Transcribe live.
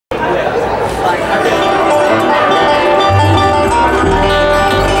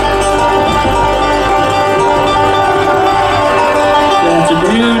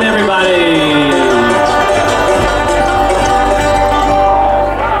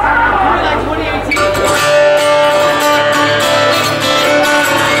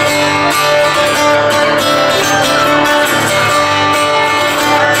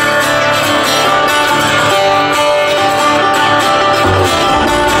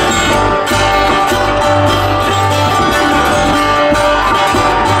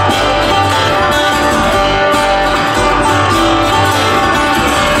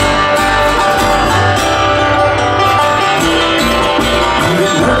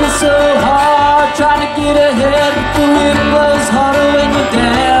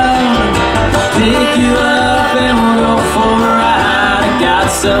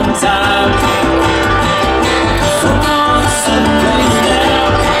some time for someplace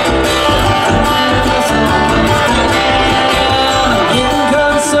down. In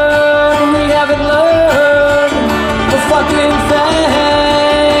concern, we haven't learned a fucking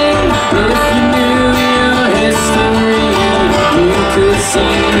thing. If you knew your history, you could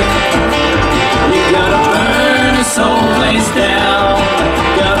see you gotta burn this whole place down.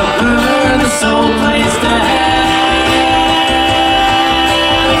 Gotta burn this whole place down.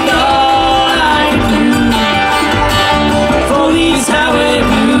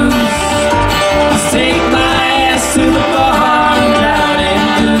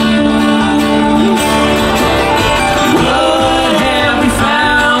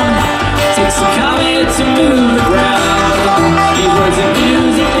 To move the ground, these words and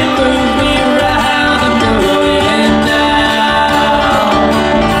music that move me around. I'm going down.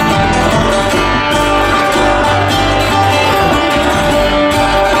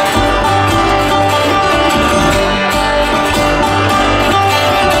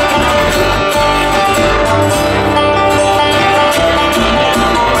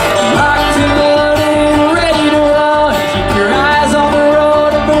 Locked and loaded, ready to run. Keep your eyes on the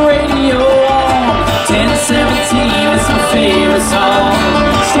road and the radio on. 1017 is my favorite song.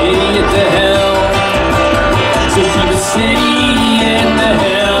 Steady at the helm, so keep it steady at the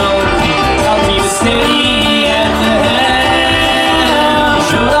helm. I'll keep it steady at the helm.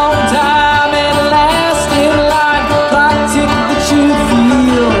 Short on time and lasting like the clock tick that you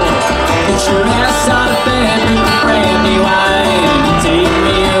feel. Get your ass out of bed with a brandy wine. Take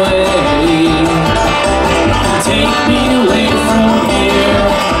me away from here.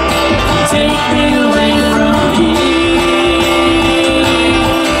 Take me away from here.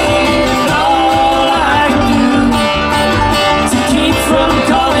 All I do to keep from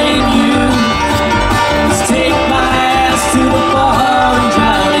calling you is take my ass to the bar and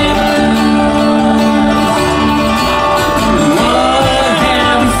drown in blues. What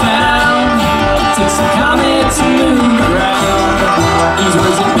have you found? Take some comment to move around. These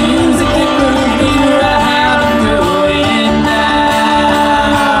words and music that move me around. I'm going down.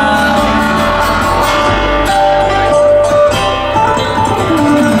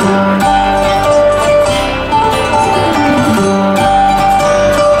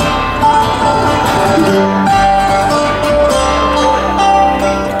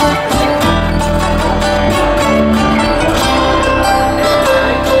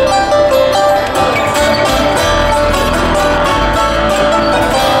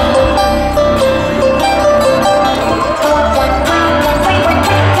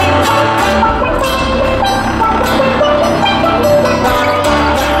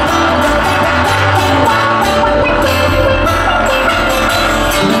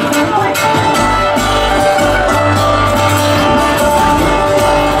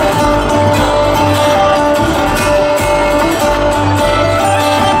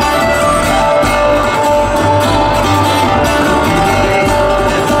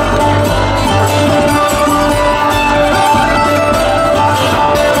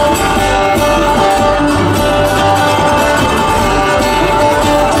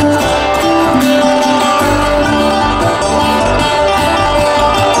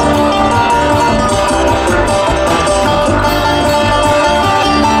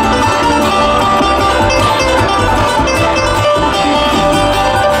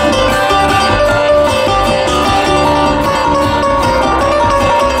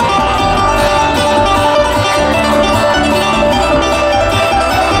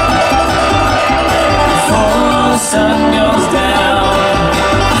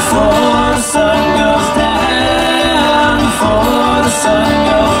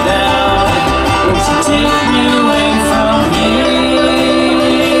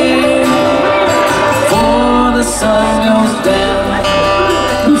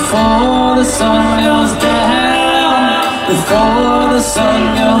 Before the sun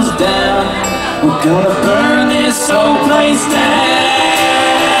goes down, we're gonna burn this whole place down.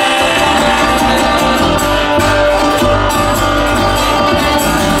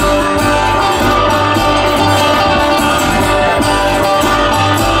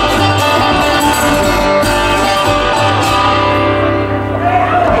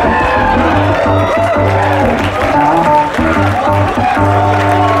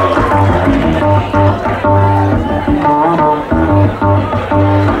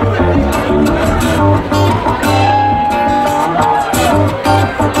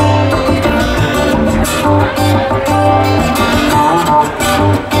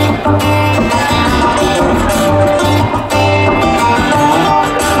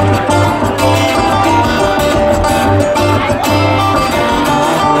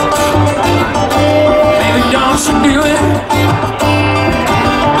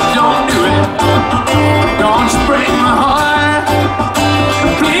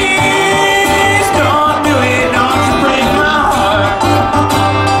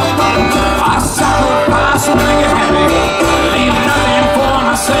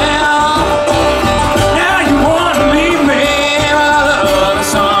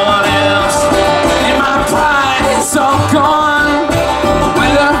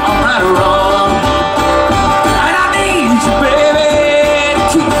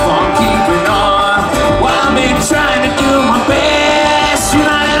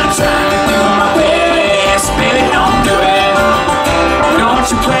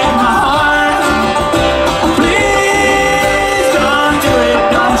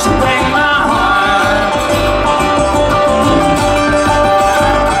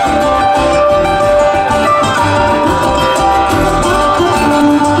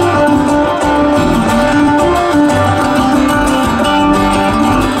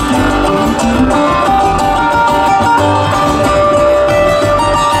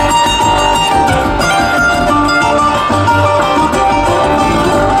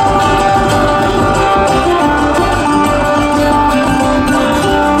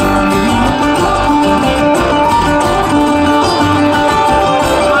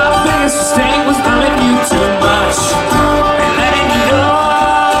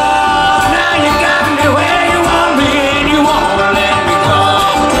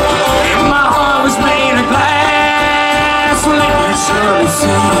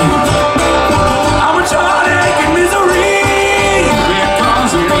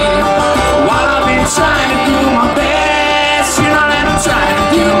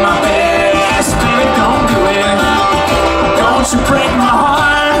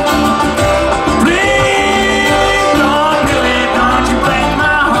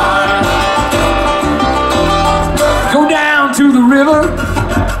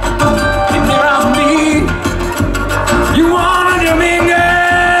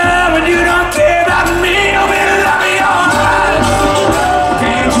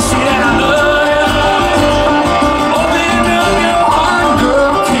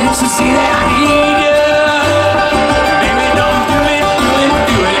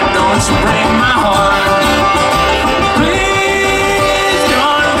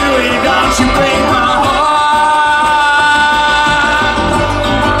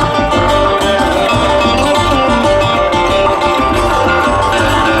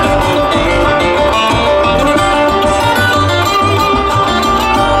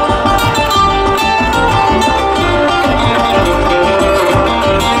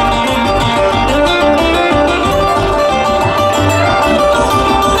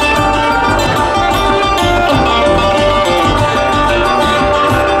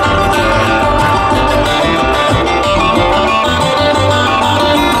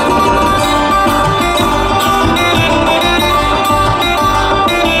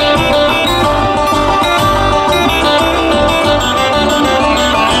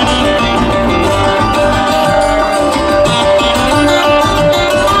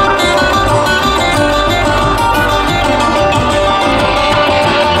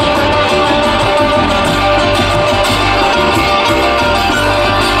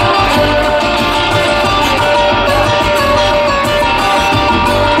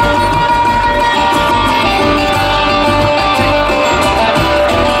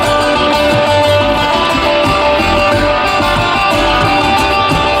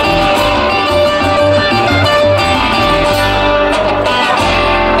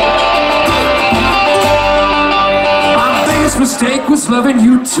 loving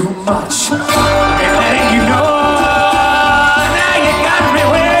you too much and letting you know. Now you got me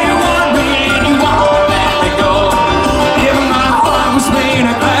where you want me and you won't let me go. If my heart was made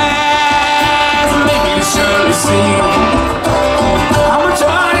of glass, maybe you surely see how much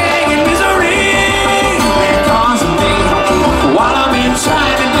heartache and misery it causing me. While I've been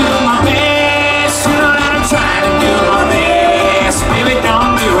trying to do my best, you know that I'm trying to do my best. Baby,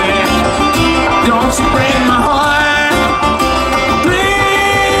 don't do it. Don't you break my heart.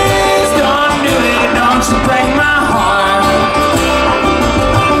 Please don't do it. Don't you break my heart.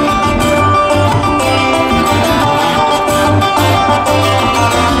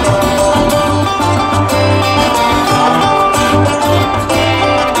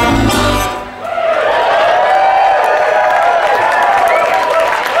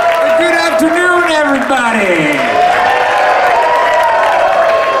 Good afternoon, everybody.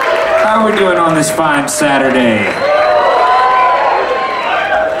 How are we doing on this fine Saturday?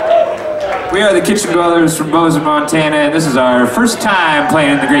 We are the Kitchen Dwellers from Bozeman, Montana, and this is our first time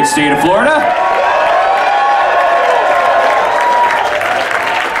playing in the great state of Florida.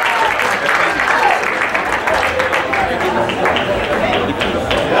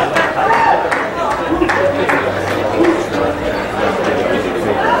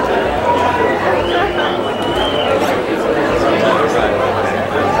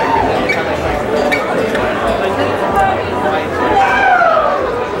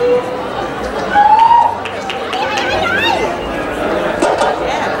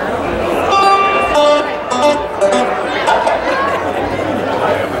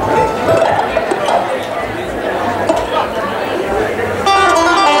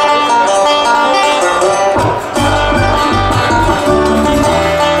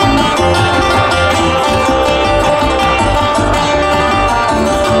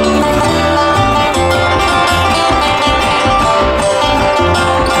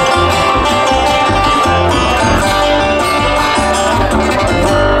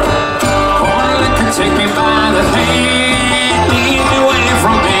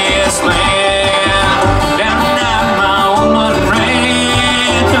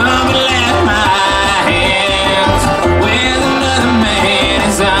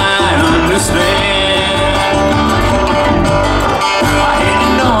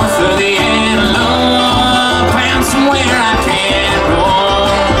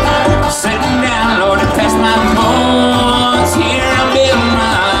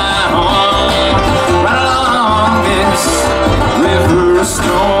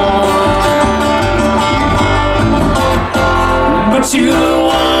 But you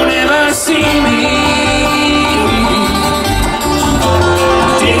won't ever see me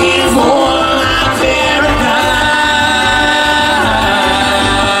digging for my paradise.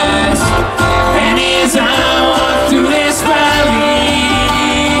 And as I walk through this valley,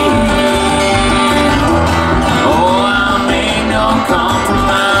 oh, I'll make no compromise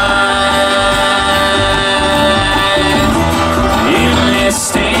in this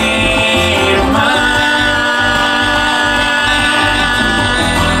state of mind.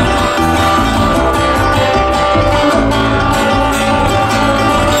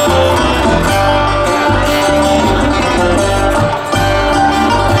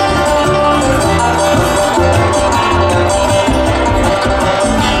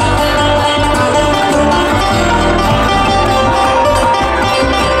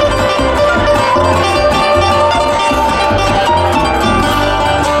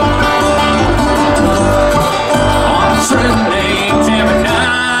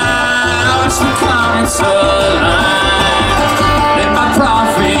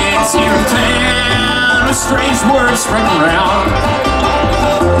 Strange words spreading around.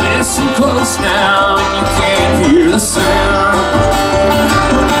 Listen close now, and you can't hear the sound.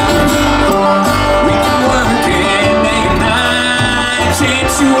 We can work it day and night,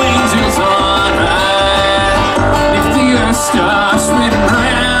 chase two angels on high. If the earth starts spinning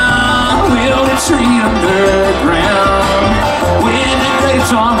round, we'll retreat underground. When the great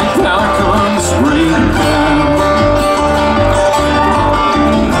atomic power comes raining down.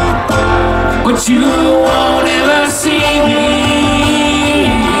 But you won't ever see me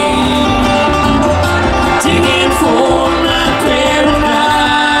digging for my paradise.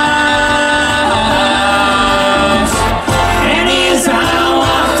 And as I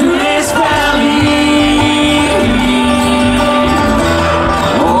walk through this valley,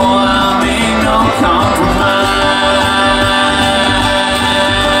 oh, I'll make no compromise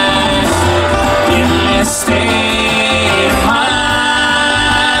in this state of mind.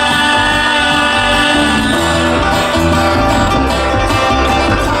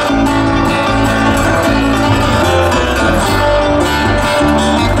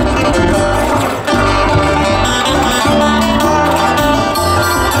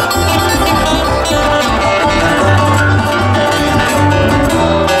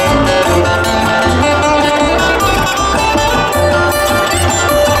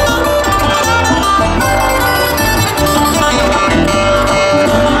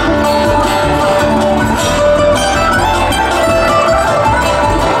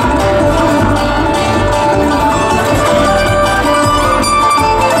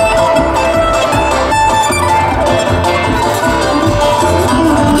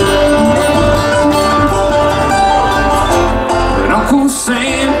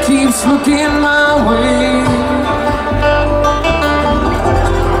 sand keeps looking my way.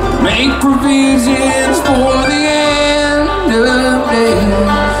 Make provisions for the end of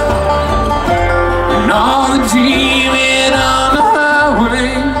days, and all the dreaming on the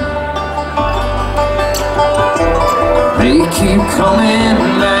highway. They keep coming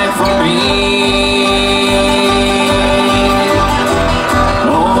back for me.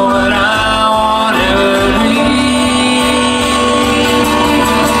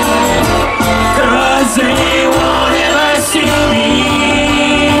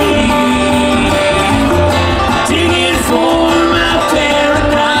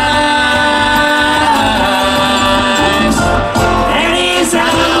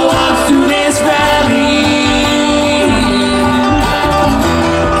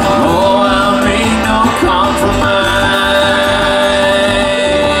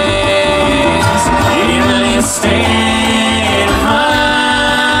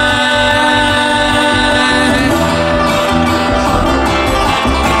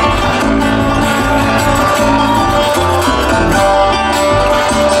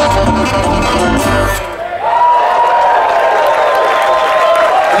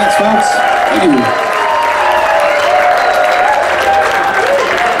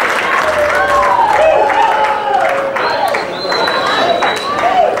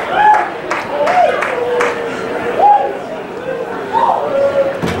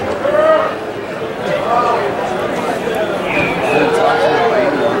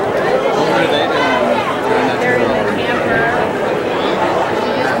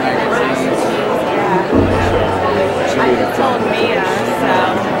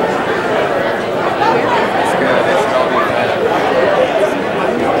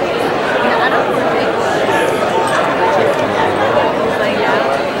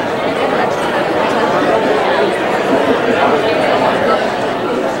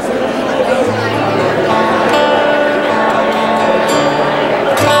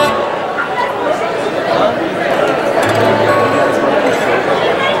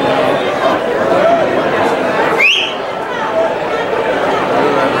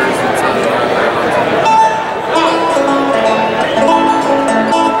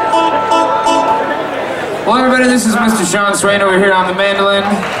 This is Mr. Shawn Swain over here on the mandolin.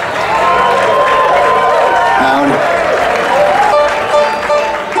 Howdy.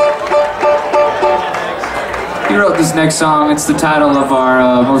 He wrote this next song. It's the title of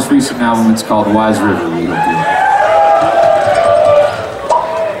our most recent album. It's called Wise River. We hope you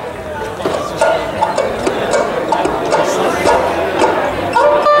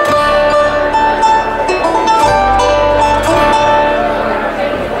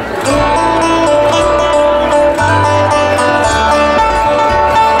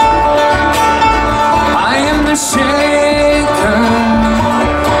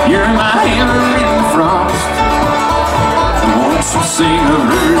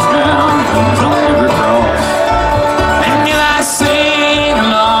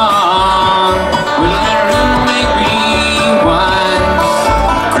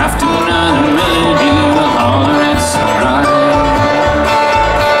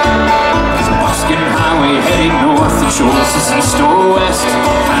east or west,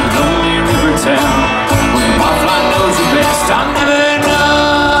 and lonely river town, where the wildfly knows you best. I never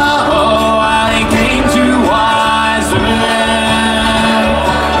know how they came to Wise River,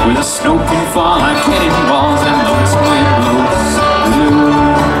 where the snow can fall like cannonballs and lonesome wind blows.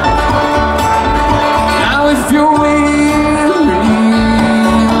 Now if you're weary,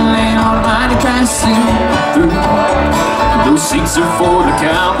 lay on mighty passing through. Those seats are for the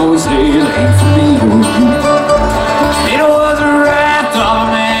cowboys, they ain't for me or you. It was a wrath of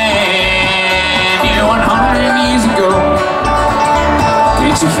a man, 100 years ago.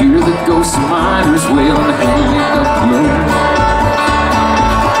 Can't you hear the ghosts of miners wailing, hanging up below?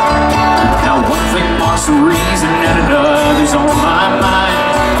 Now one thing marks the reason and another's on my mind.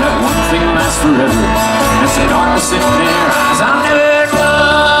 That one thing lasts forever, and it's that darkness in their eyes. I'll never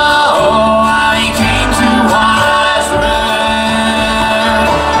know how he came to Wise River,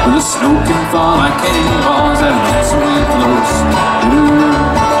 where the snow can fall like cannonballs that lonesome wind blows.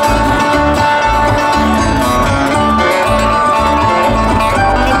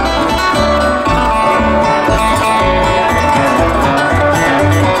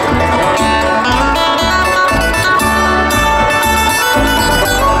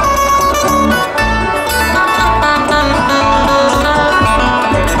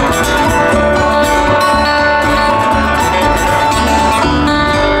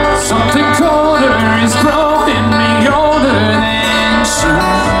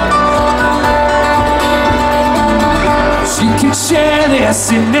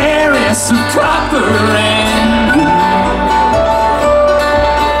 mercenaries of copper and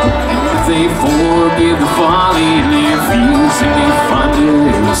they forgive the folly in their fields and they find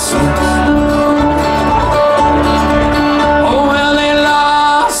their sins. Oh well, they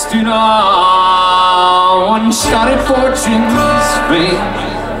lost it all, one shot at fortune's fame.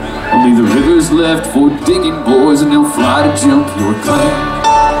 Only the river's left for digging boys, and they'll fly to jump your claim.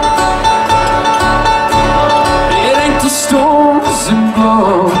 It ain't the storms and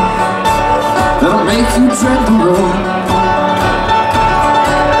blow that'll make you dread the road.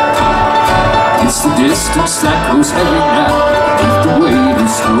 It's the distance that grows heavy now if the weight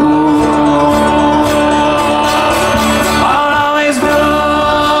is slow. I'll always go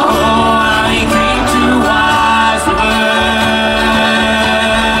how he came to Wise River,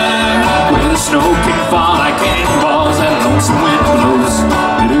 where the snow can fall like cannonballs and lonesome wind blows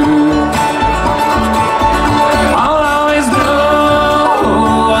bitter. I'll always know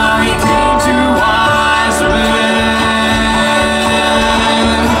how he came to Wise River,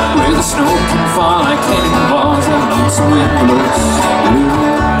 where the snow can fall like cannonballs and lonesome wind blows bitter.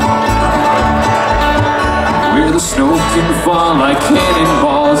 Where the snow can fall like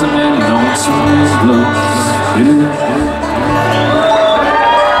cannonballs and then lonesome wind blows bitter.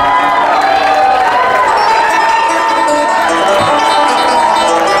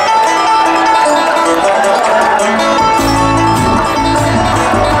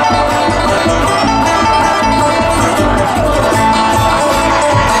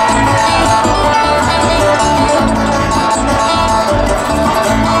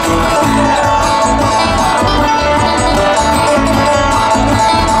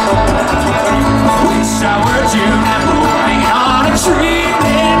 Wish I were June and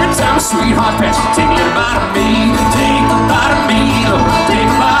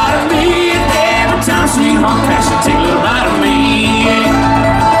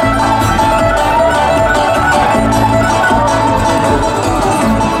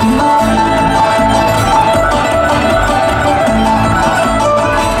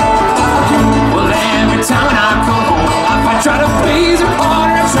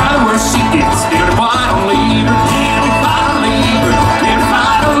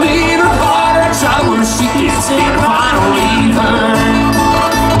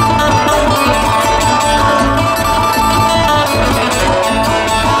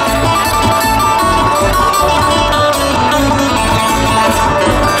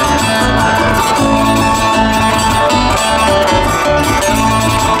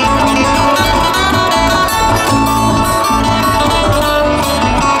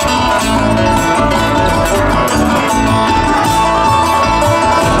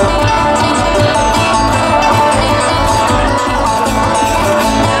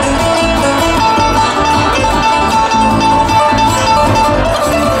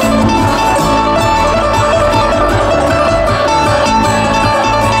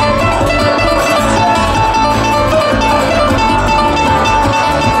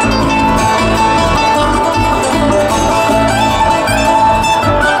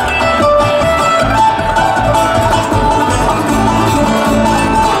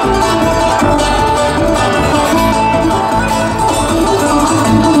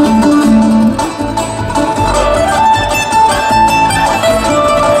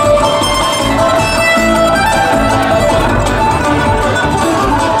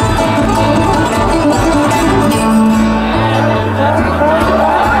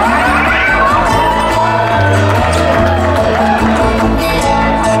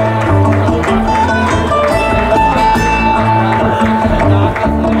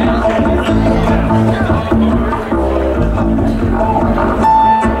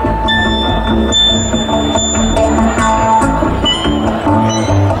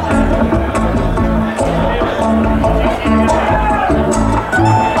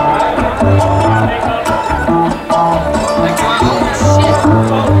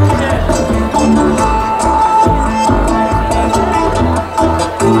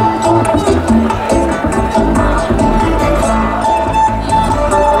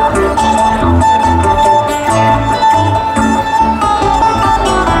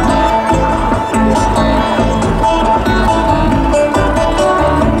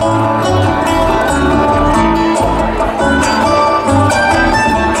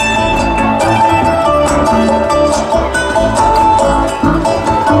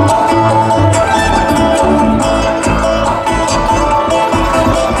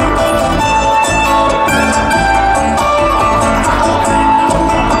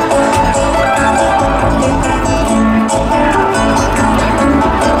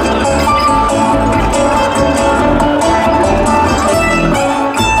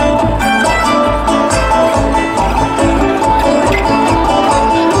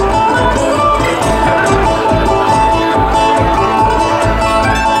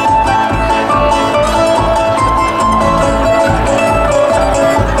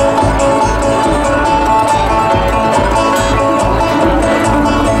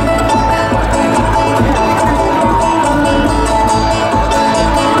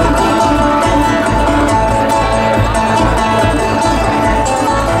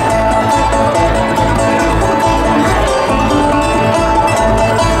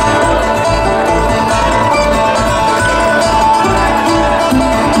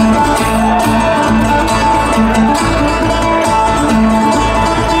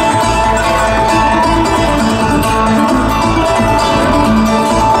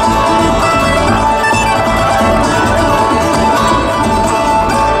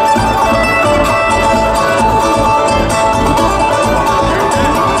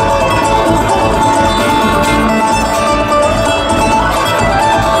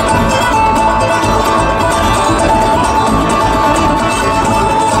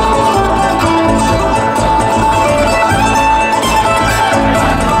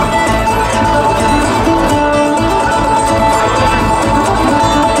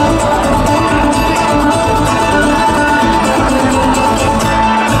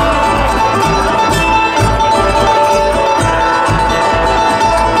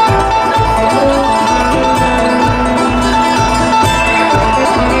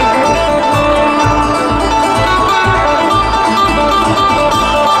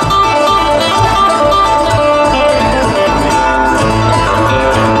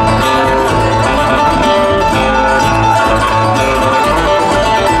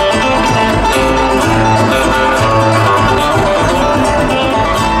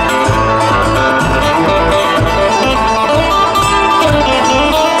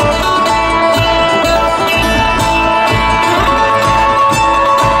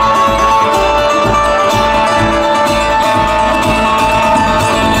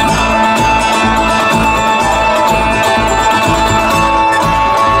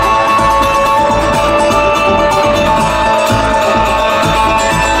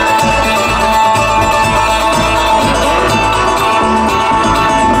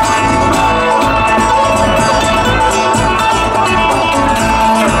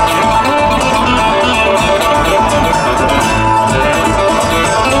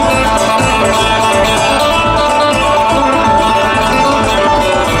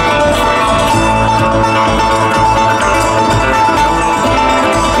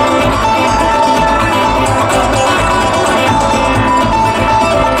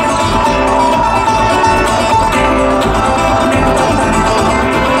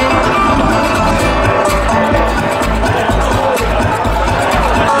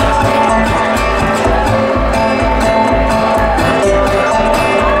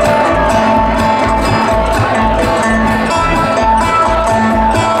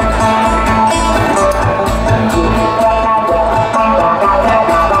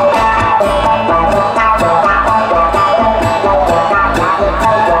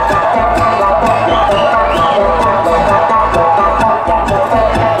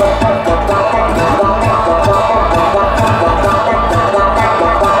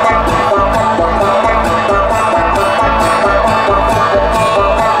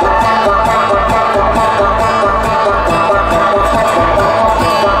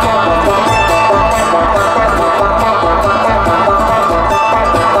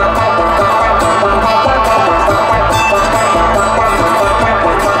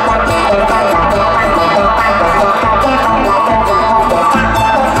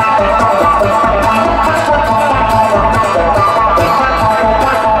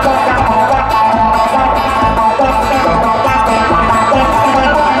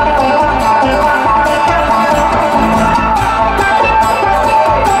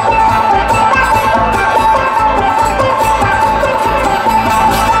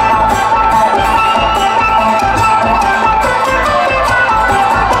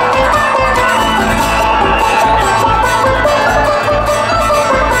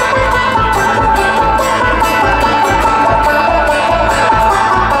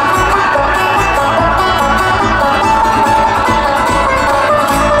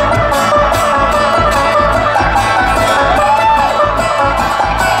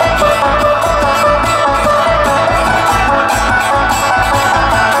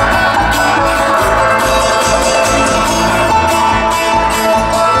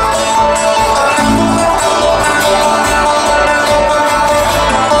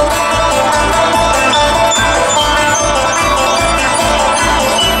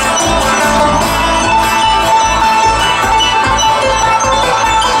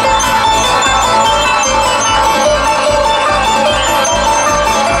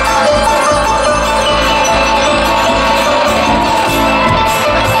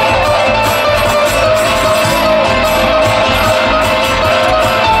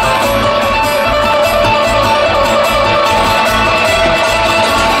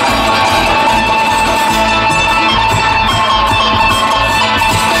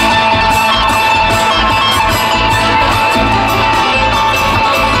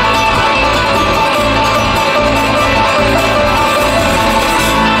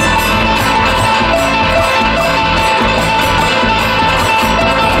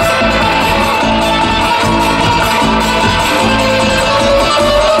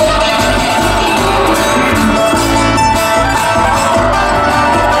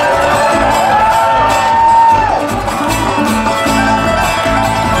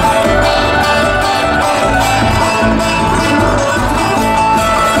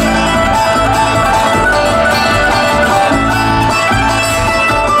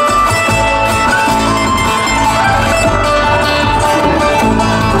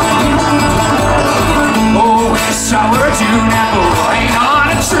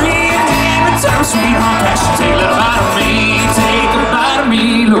sweetheart passion. Take a little bite of me, take a bite of me,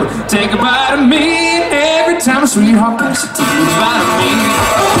 Lord, take a bite of me. Every time a sweetheart passion, take a little bite of me.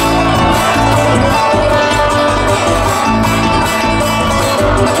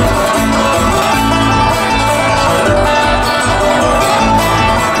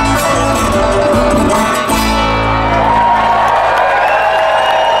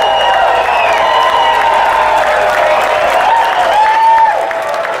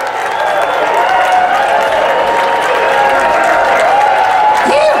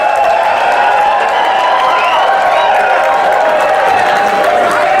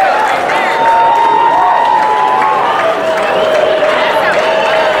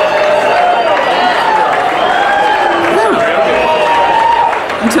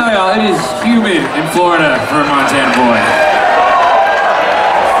 It is humid in Florida for a Montana boy.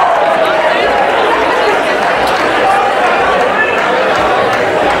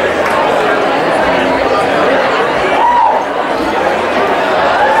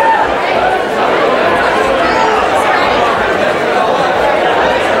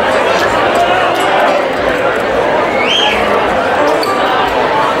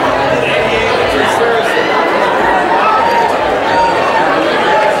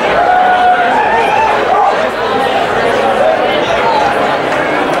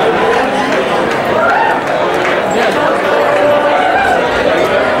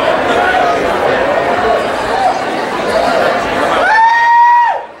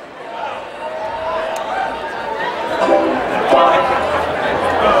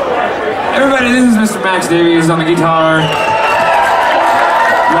 Everybody, this is Mr. Max Davies on the guitar.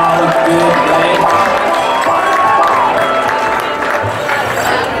 Y'all look good today.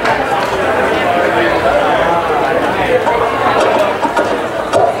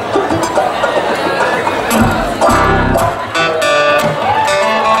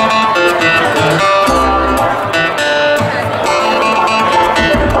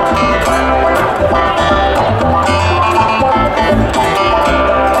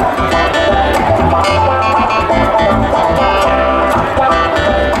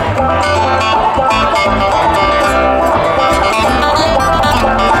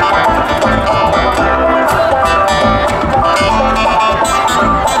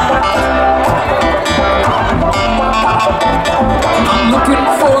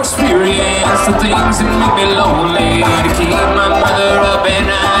 The things that make me lonely, to keep my mother up at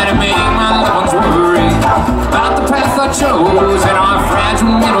night and make my loved ones worry about the path I chose in our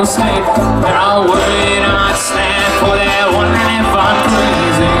fragile middle state. They're all worried I might stand for that, wondering if I'm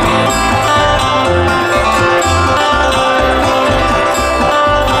crazy.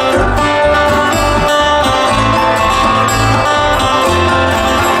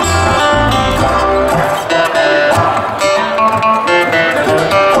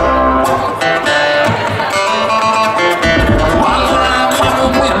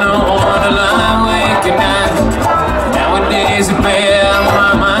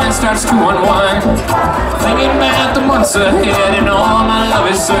 Starts to unwind, thinking about the months ahead and all my love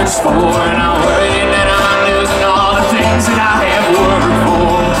is searched for, and I'm worried that I'm losing all the things that I have worked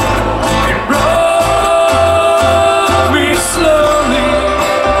for. And roll me slowly,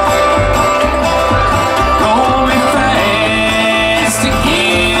 roll me fast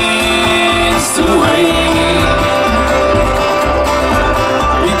against the wave,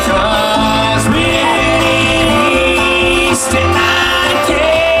 because we're east and I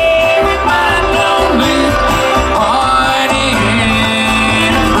can't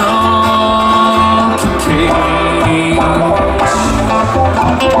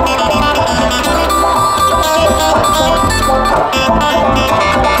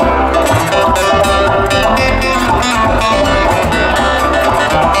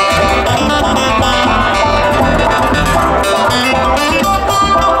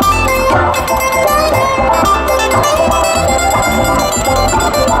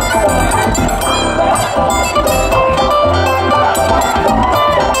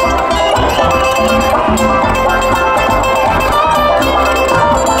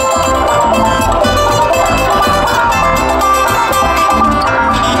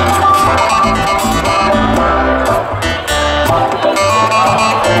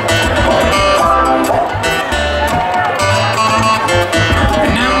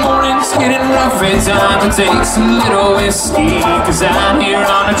it's time to take some little whiskey, cause I'm here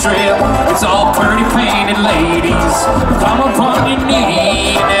on a trail. It's all pretty painted ladies come upon your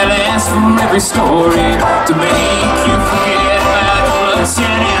knee, and they'll ask for every story to make you forget about the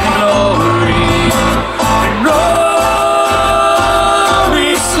bloodshed and the glory. And roll me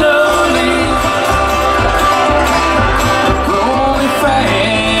slowly, roll me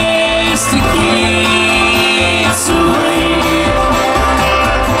fast again.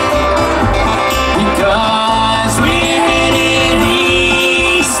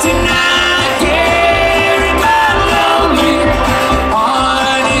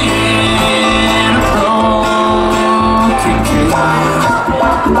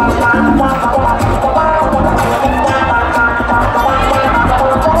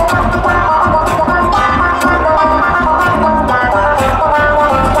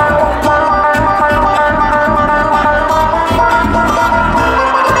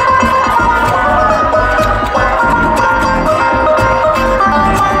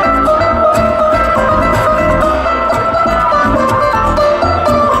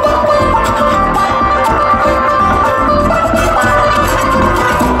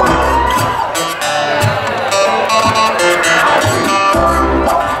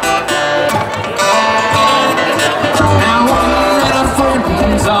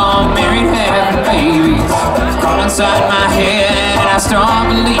 inside my head and I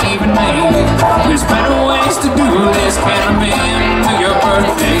start believing maybe there's better ways to do this. Can't remember your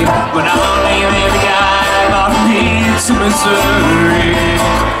birthday, but I'll leave every guy off here to Missouri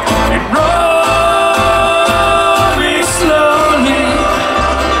and roll me slowly,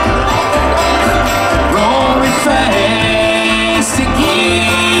 roll me fast to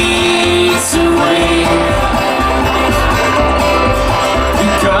get away.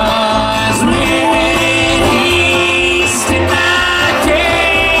 Because we're east and I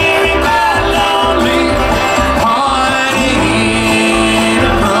carry my lonely heart in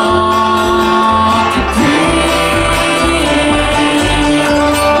a broken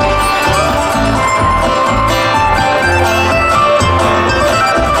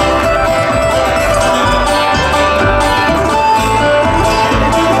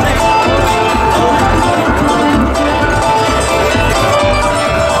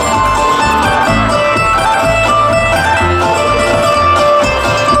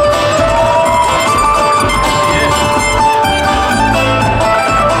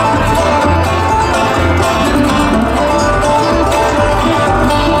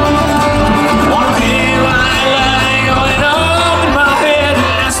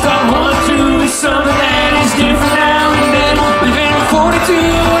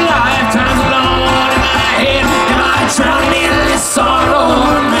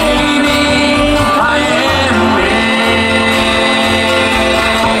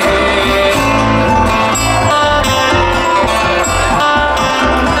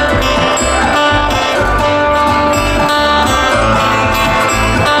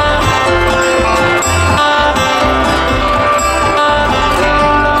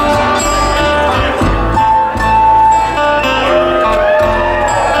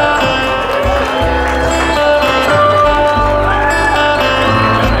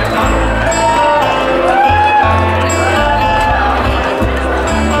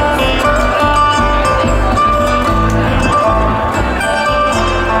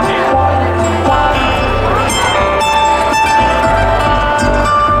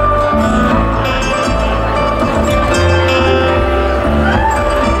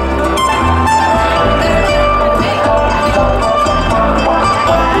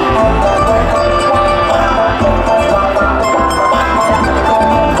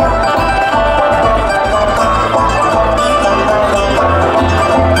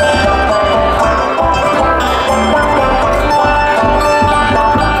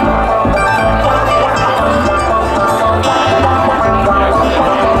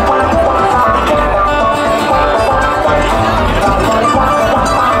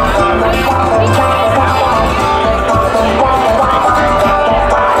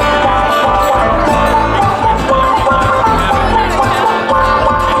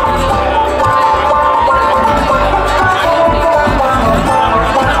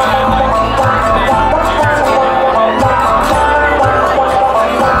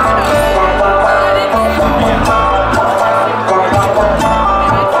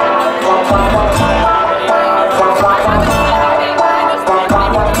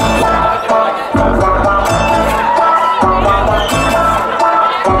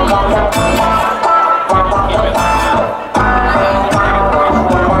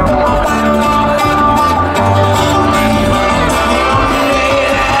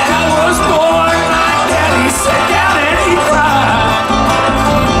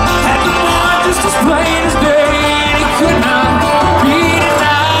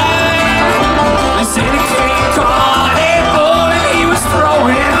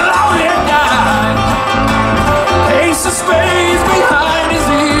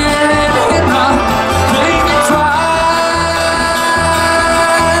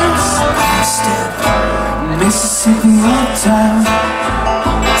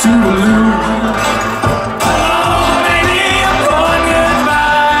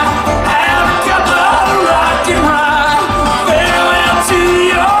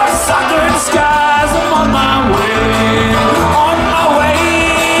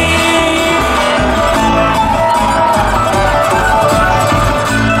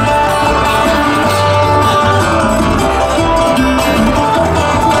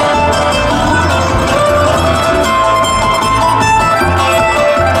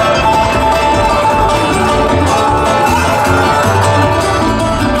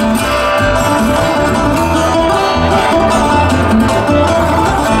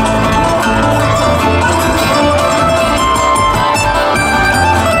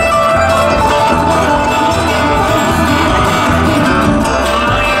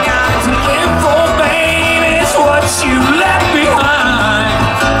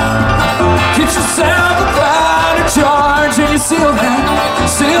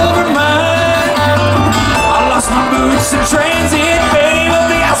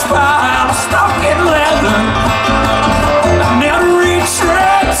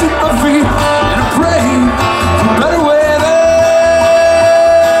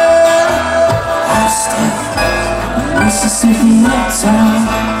town.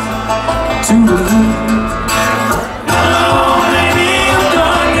 Toodaloo. Oh, baby, I'm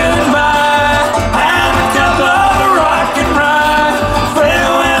done, goodbye. Have a cup of rock and rye.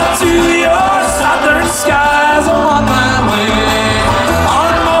 Farewell to your southern skies. I'm on my way,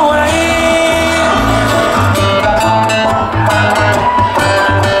 on my way.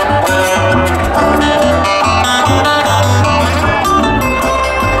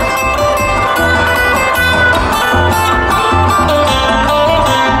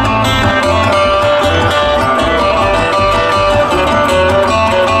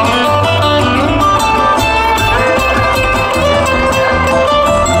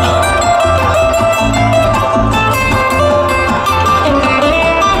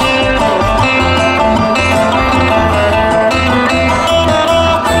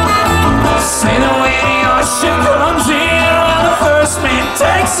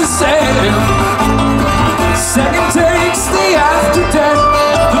 Takes the sail. Second takes the after deck.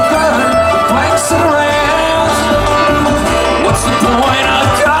 The bird planks it around. What's the point of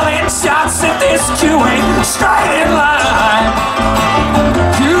calling shots if this queue ain't straight in line?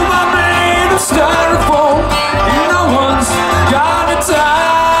 You my man of styrofoam, and no one's got a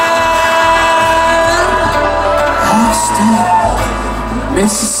time. Austin,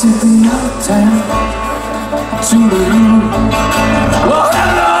 Mississippi, out of town. Toodaloo. Well,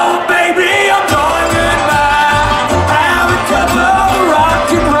 hello, baby, I'm going goodbye. Have a cup of rock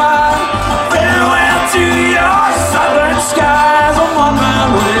and rye. Farewell to your southern skies. I'm on my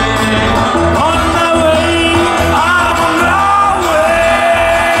way, on my way, I'm on my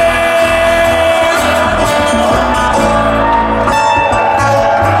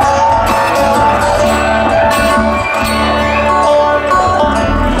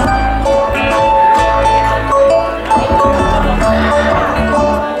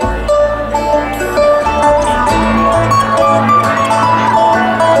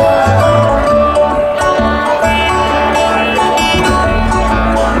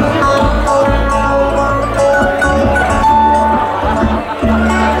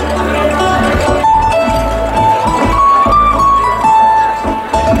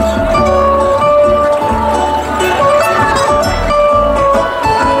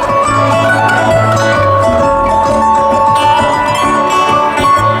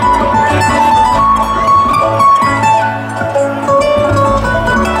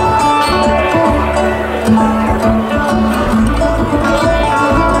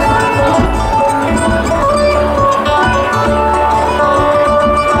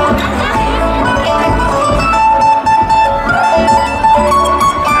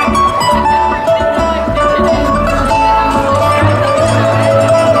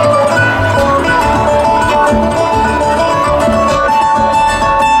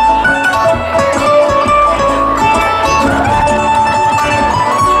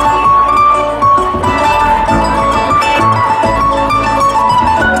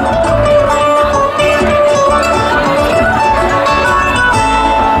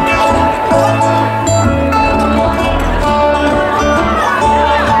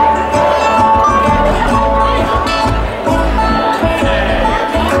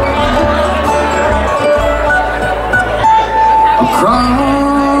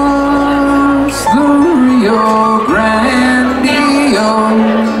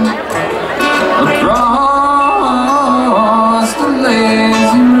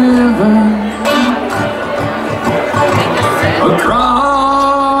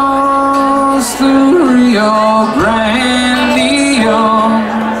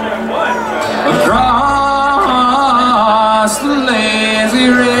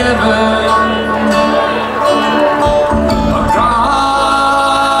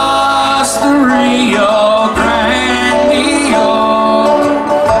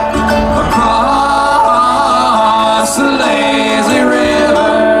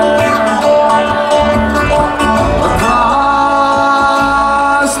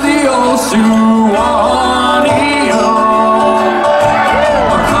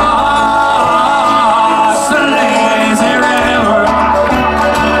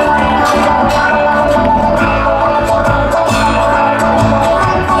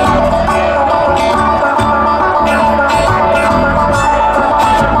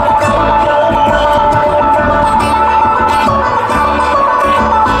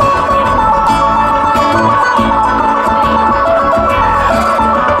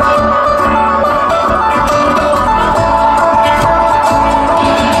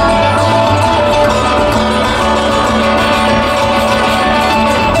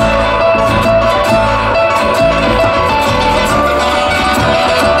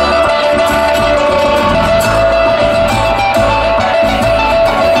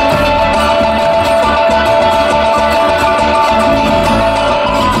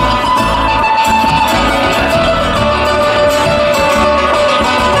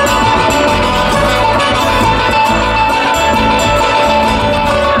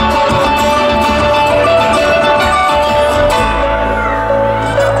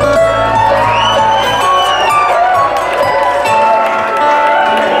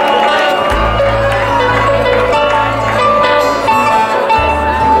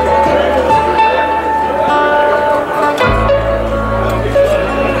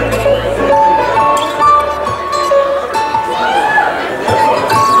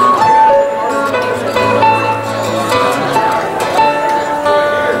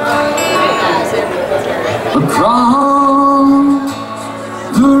across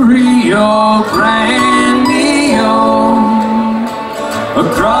the Rio Grande,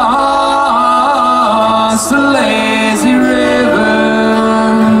 across the lazy river,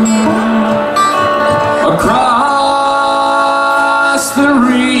 across the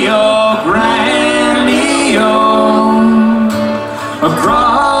Rio Grande,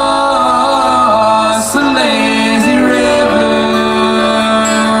 across the lazy river,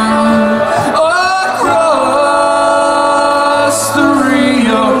 across the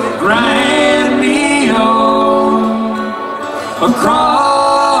Rio Grande, across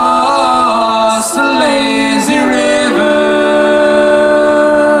the lazy river,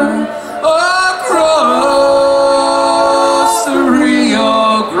 across the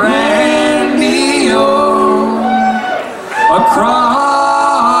Rio Grande, across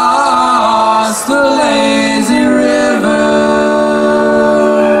the lazy river.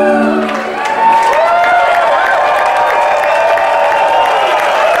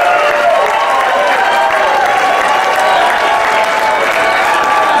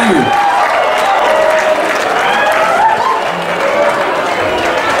 Thank you.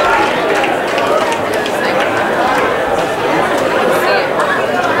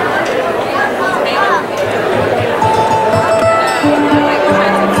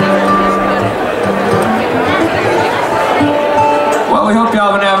 Well, we hope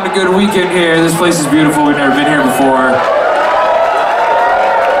y'all been having a good weekend here. This place is beautiful. We've never been here before.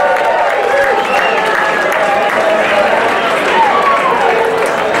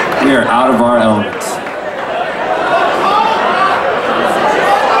 We are out of our elements.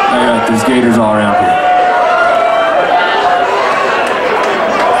 There's gators all around here.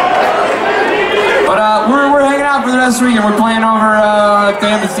 But we're hanging out for the rest of the weekend. We're playing over at the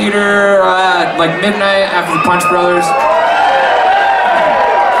amphitheater at like midnight after the Punch Brothers.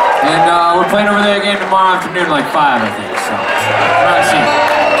 And we're playing over there again tomorrow afternoon, like 5, I think. So, we're not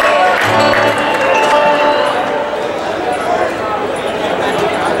seeing.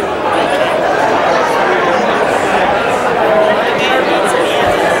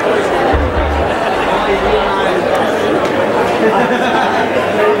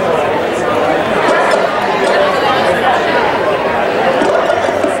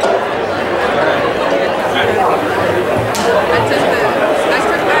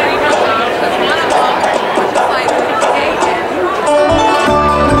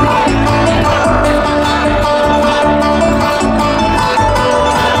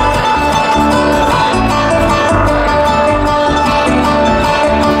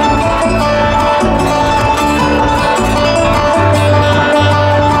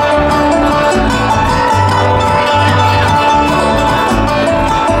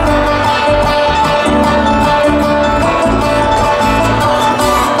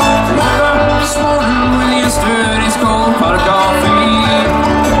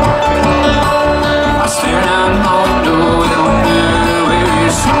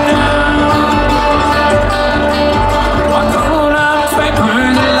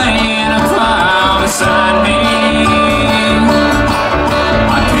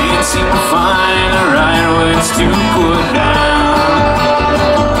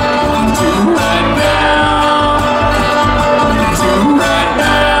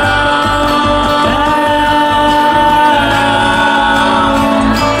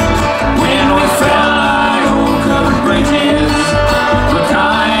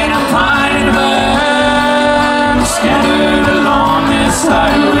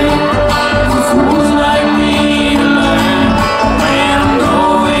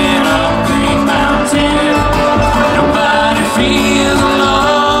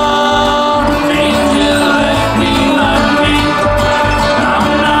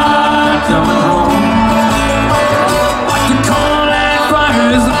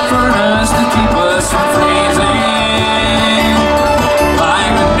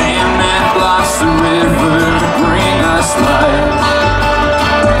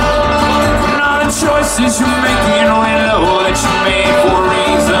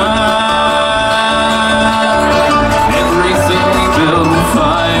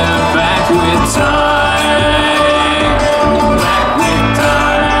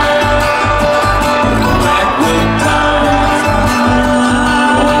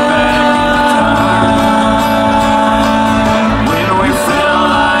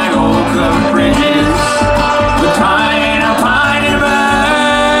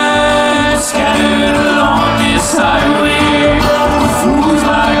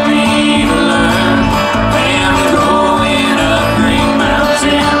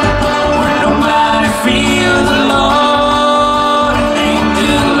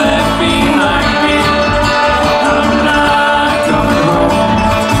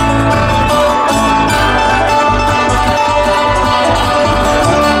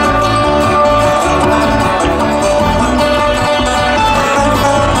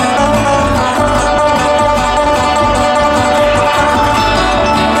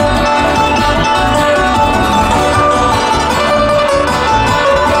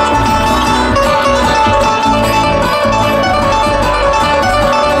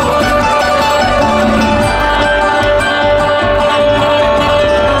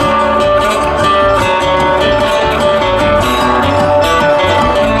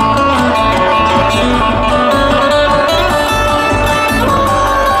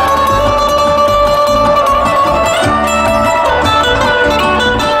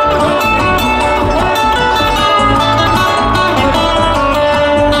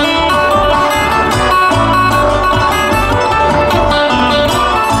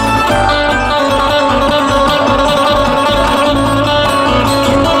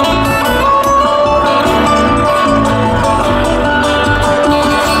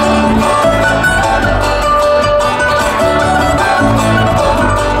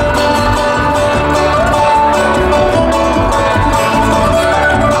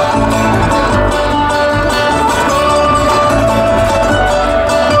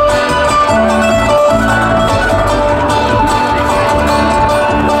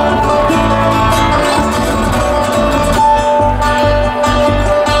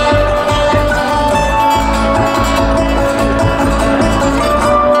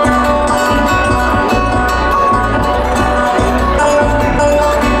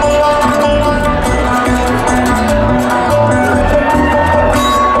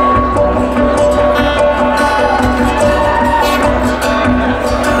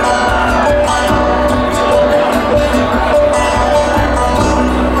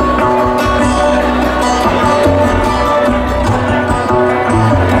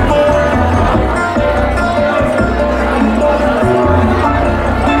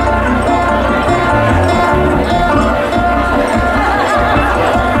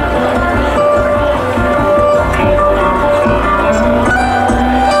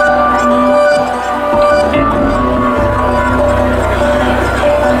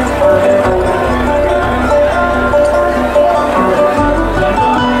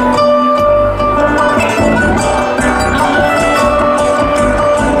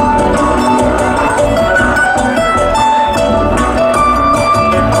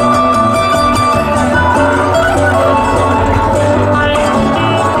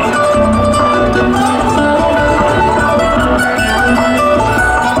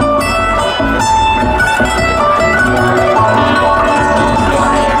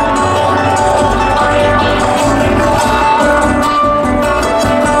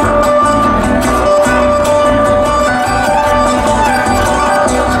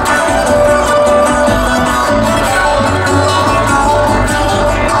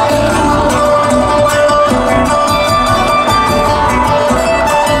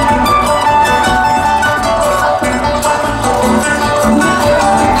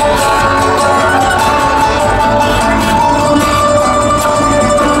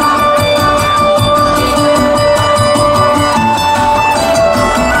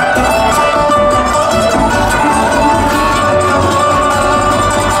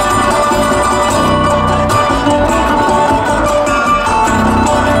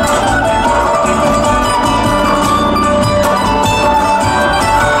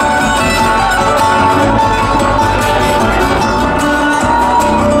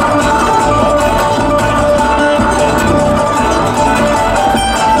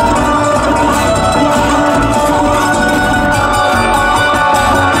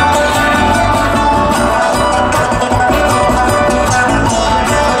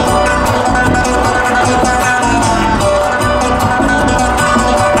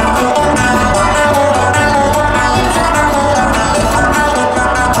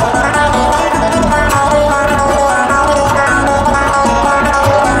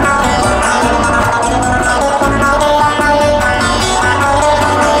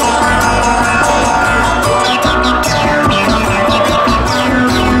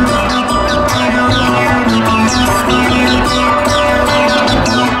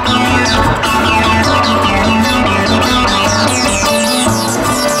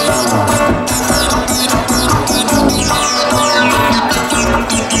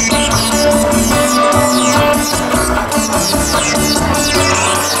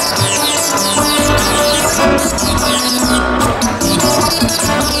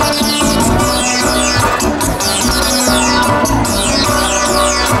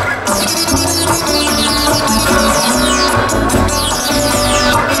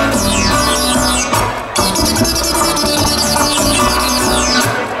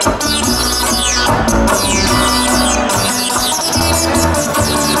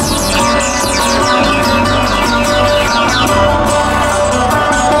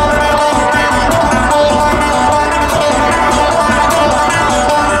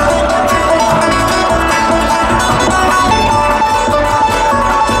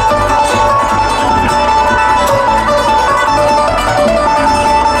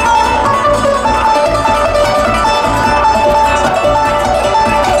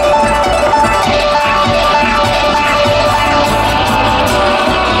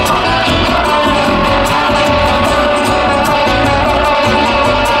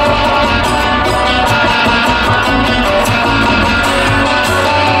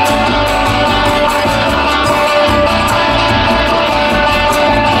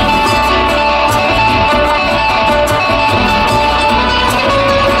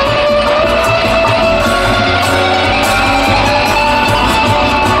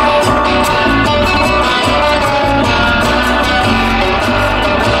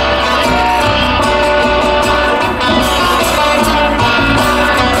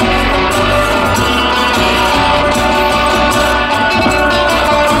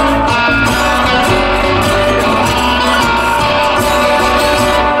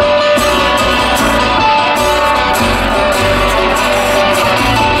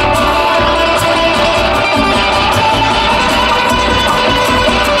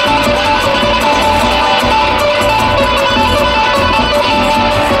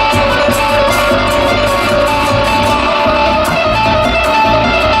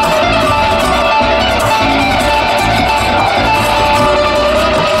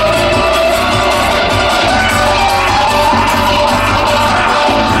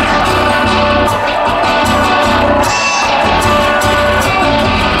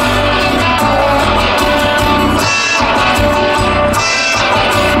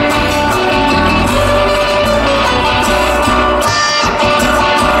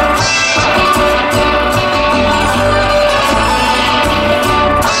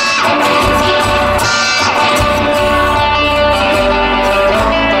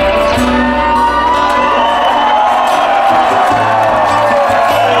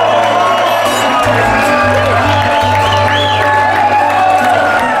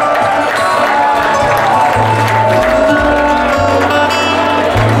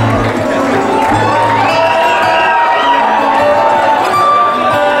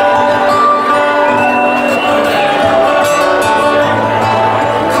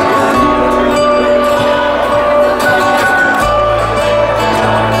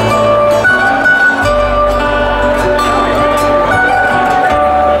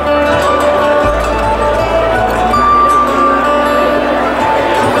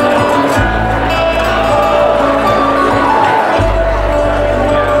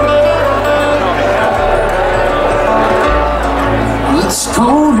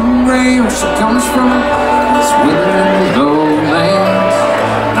 cold and gray where she comes from. It's winter in the lowlands.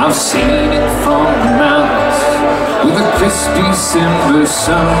 I've seen it from the mountains with a crisp December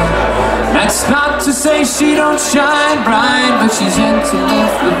sun. That's not to say she don't shine bright, but she's empty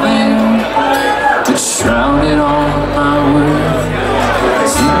left the veil that's shrouded all of my world.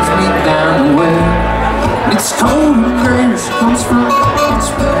 Sends me down the well. It's cold and gray where she comes from. It's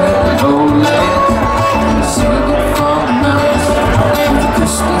winter in the lowlands. I've seen it from the mountains with a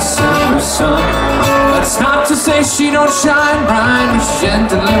crisp December sun. That's not to say she don't shine bright, but she's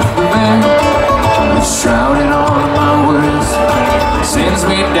empty left the veil that's shrouded all of my words. Sends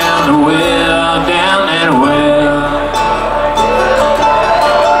me down the well, down that well.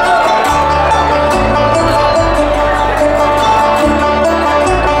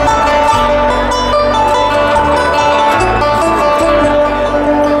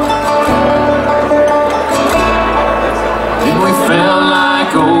 Then we felt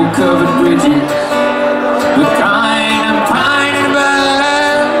like old covered bridges, the kind of pine and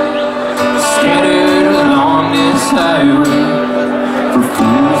vine scattered along this highway for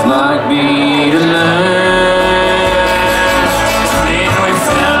fools like me to learn. Then we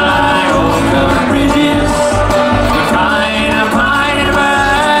felt like old covered bridges, the kind of pine and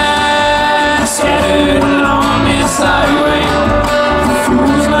vine scattered along this highway for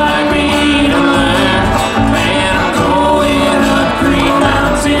fools like me to learn. Man, I'm going up Green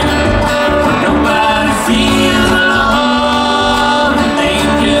Mountain where nobody feels alone. An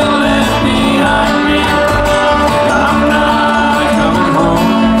angel left behind me. I'm not coming home.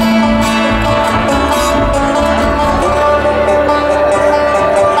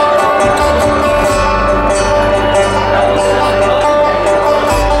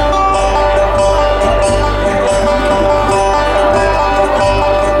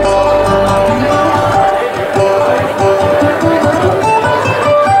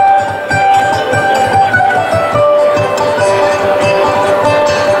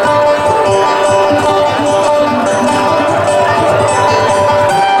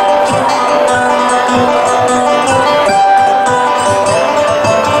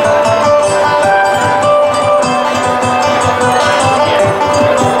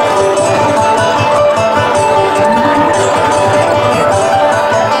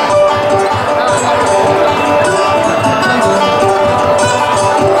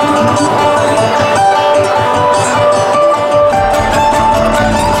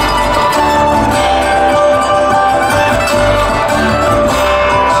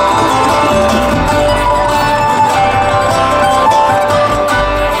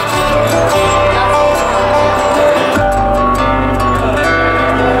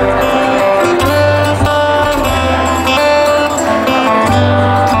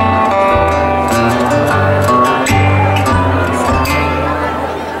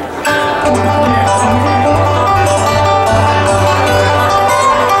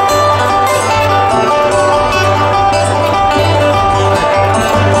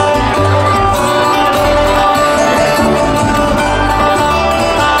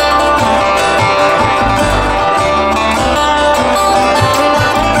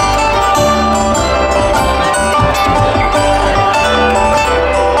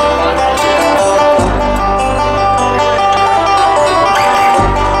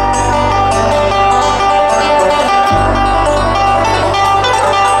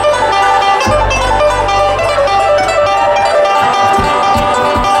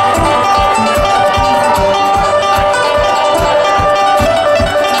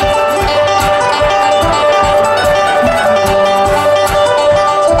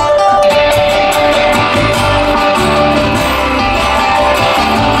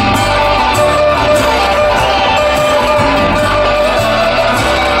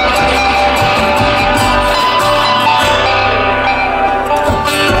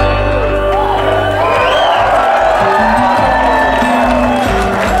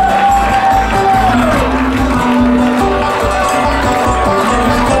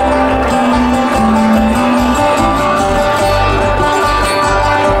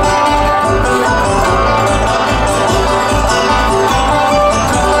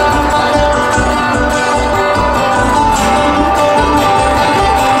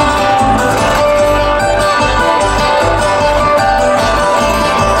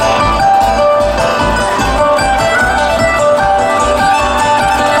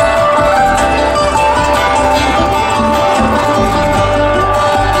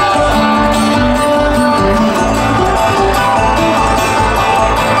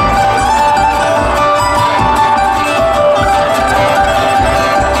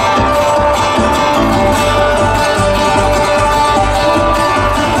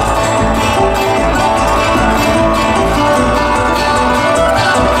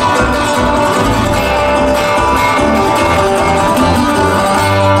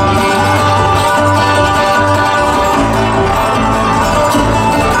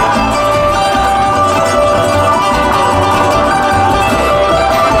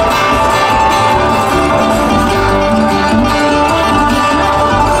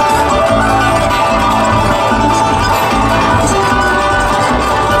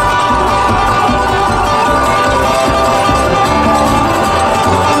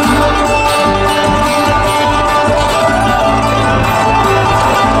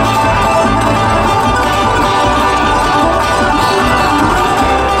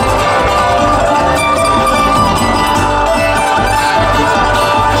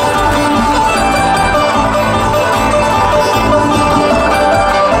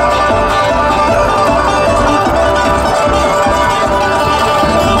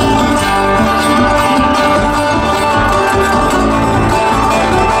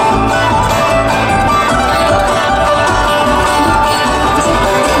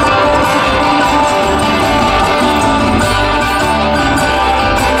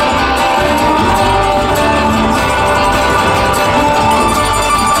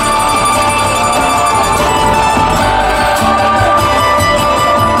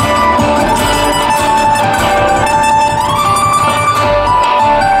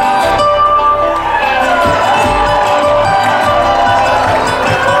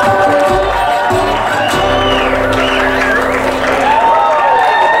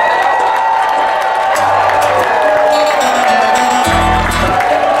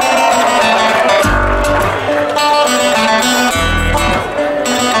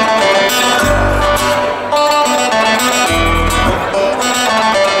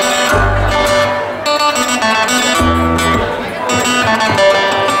 Tell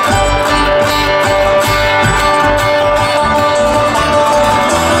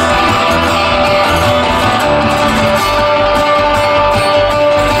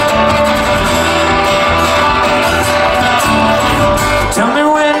me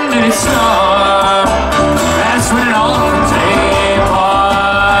when did it start? That's when it all comes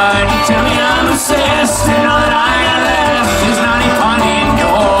apart. You tell me I'm obsessed and all that I got left is not even in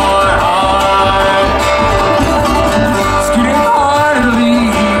your heart. It's getting hard to leave.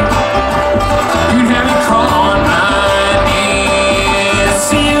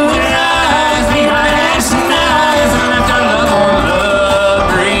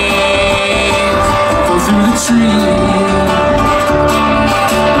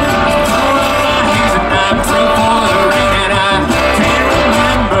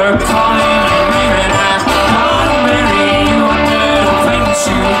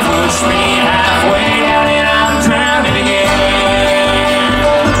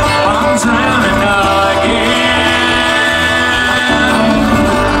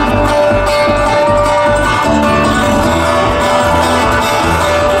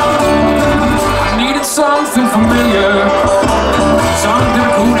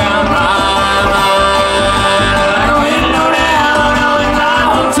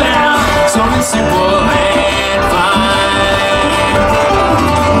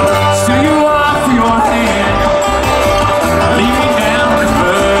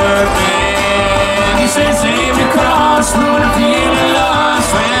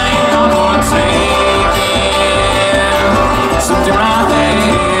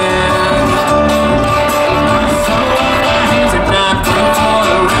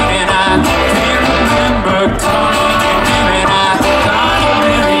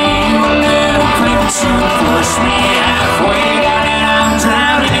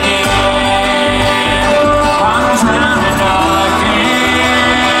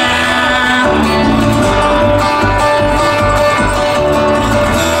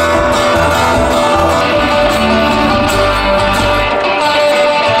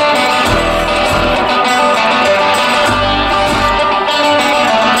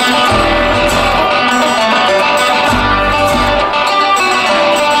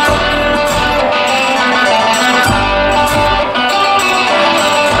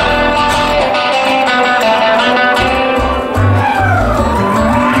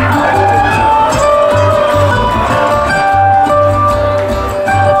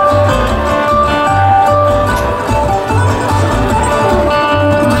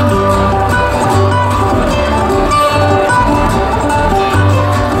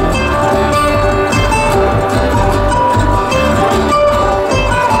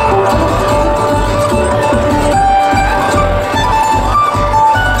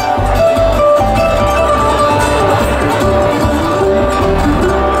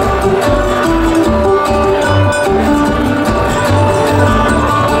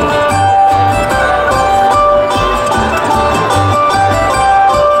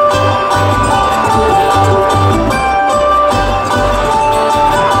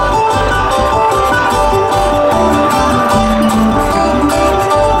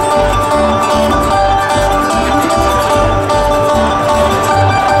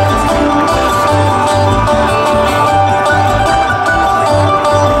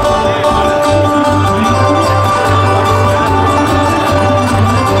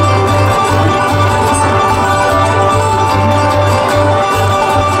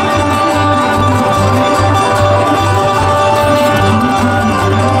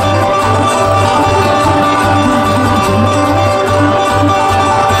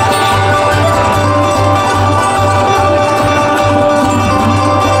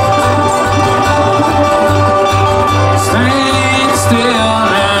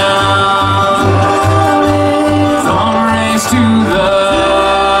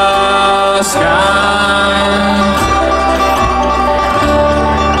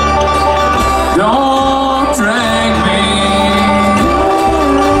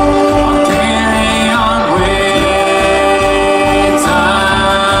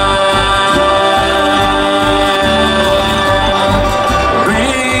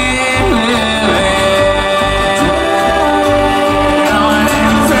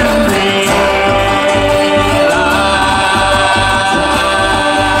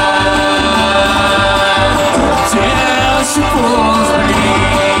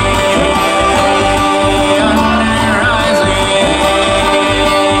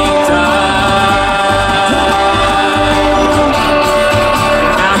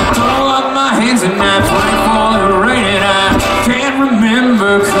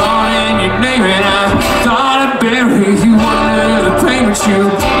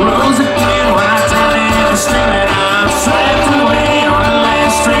 to